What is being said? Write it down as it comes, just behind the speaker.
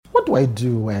what do I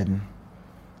do when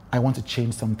I want to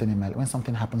change something in my life? When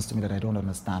something happens to me that I don't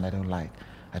understand, I don't like,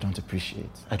 I don't appreciate,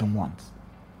 I don't want.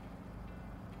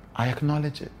 I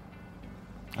acknowledge it.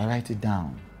 I write it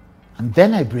down. And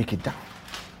then I break it down.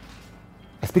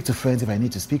 I speak to friends if I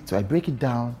need to speak to. I break it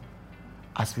down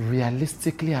as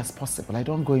realistically as possible. I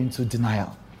don't go into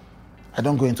denial. I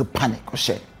don't go into panic or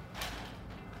shame.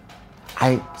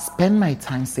 I spend my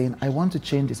time saying, I want to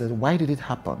change this. Why did it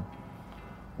happen?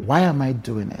 Why am I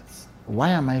doing it? Why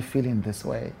am I feeling this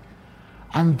way?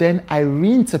 And then I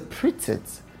reinterpret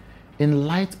it in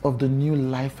light of the new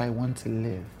life I want to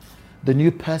live, the new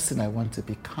person I want to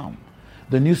become,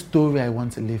 the new story I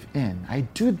want to live in. I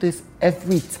do this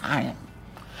every time.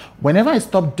 Whenever I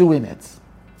stop doing it,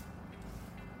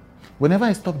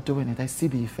 I see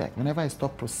the effect. Whenever I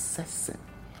stop processing,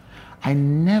 I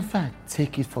never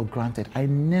take it for granted. I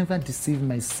never deceive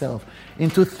myself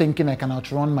into thinking I can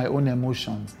outrun my own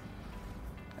emotions.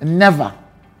 Never.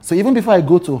 So even before I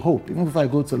go to hope, even before I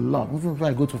go to love, even before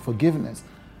I go to forgiveness,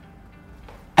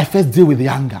 I first deal with the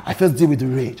anger. I first deal with the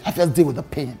rage. I first deal with the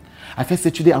pain. I first say,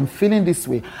 today I'm feeling this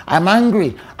way. I'm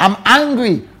angry.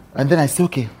 And then I say,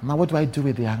 okay, now what do I do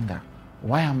with the anger?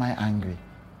 Why am I angry?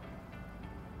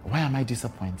 Why am I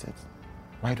disappointed?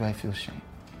 Why do I feel shame?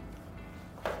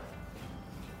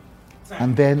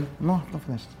 And then, no, not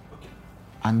finished. Okay.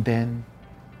 And then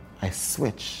I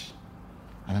switch.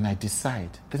 And then I decide,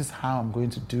 this is how I'm going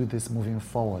to do this moving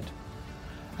forward.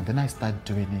 And then I start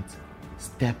doing it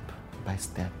step by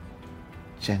step,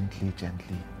 gently,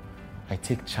 gently. I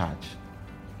take charge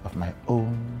of my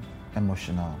own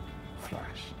emotional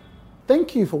flourish.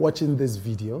 Thank you for watching this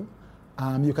video.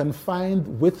 You can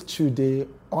find With Today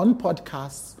on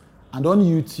podcasts and on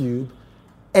YouTube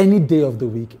any day of the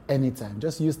week, anytime.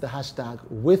 Just use the hashtag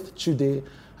With Today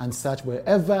and search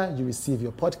wherever you receive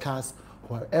your podcasts,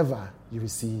 wherever you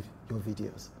receive your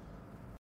videos.